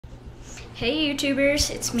Hey YouTubers,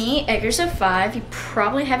 it's me, Eggers05. You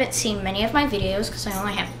probably haven't seen many of my videos because I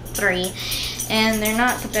only have 3, and they're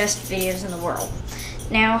not the best videos in the world.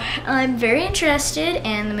 Now, I'm very interested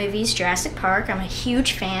in the movies Jurassic Park. I'm a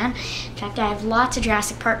huge fan. In fact, I have lots of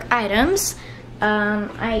Jurassic Park items.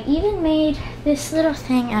 I even made this little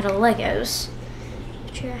thing out of Legos.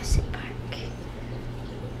 Jurassic Park. You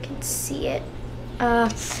can see it.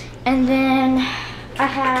 And then I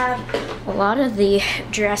have a lot of the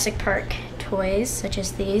Jurassic Park toys, such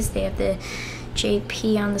as these. They have the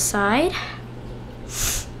JP on the side.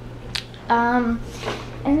 And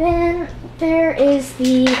then there is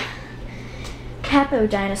the Papo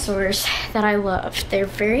dinosaurs that I love. They're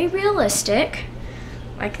very realistic,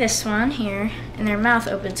 like this one here, and their mouth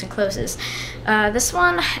opens and closes. This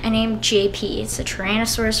one I named JP. It's a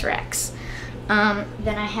Tyrannosaurus Rex.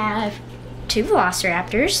 Then I have 2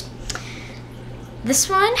 Velociraptors. This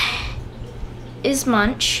one is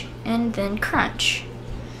Munch and then Crunch.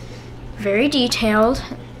 Very detailed,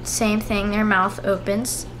 same thing, their mouth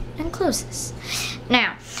opens and closes.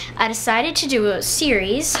 Now, I decided to do a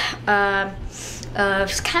series of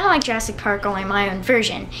kind of like Jurassic Park, only my own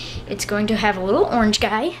version. It's going to have a little orange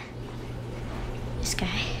guy, this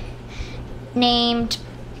guy, named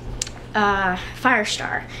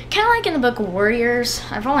Firestar. Kind of like in the book Warriors.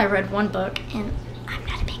 I've only read one book, and I'm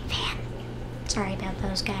not a big fan. Sorry about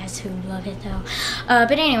those guys who love it though.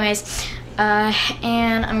 But anyways,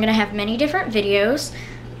 and I'm gonna have many different videos.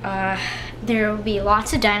 There will be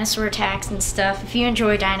lots of dinosaur attacks and stuff. If you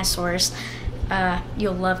enjoy dinosaurs,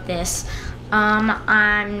 you'll love this.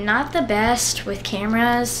 I'm not the best with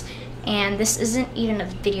cameras, and this isn't even a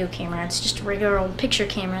video camera. It's just a regular old picture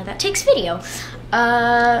camera that takes video.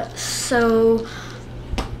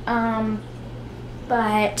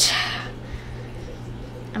 But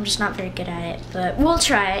I'm just not very good at it, but we'll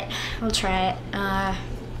try it.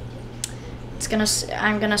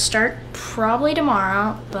 I'm gonna start probably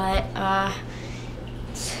tomorrow, but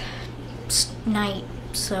it's night,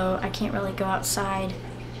 so I can't really go outside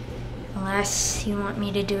unless you want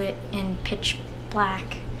me to do it in pitch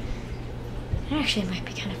black. It actually might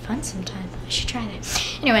be kind of fun sometime. I should try that.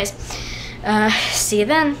 Anyways, see you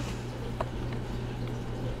then.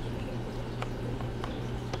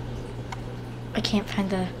 I can't find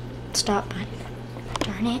the stop button.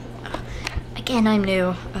 Darn it. Again, I'm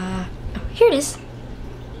new. Oh, here it is.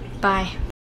 Bye.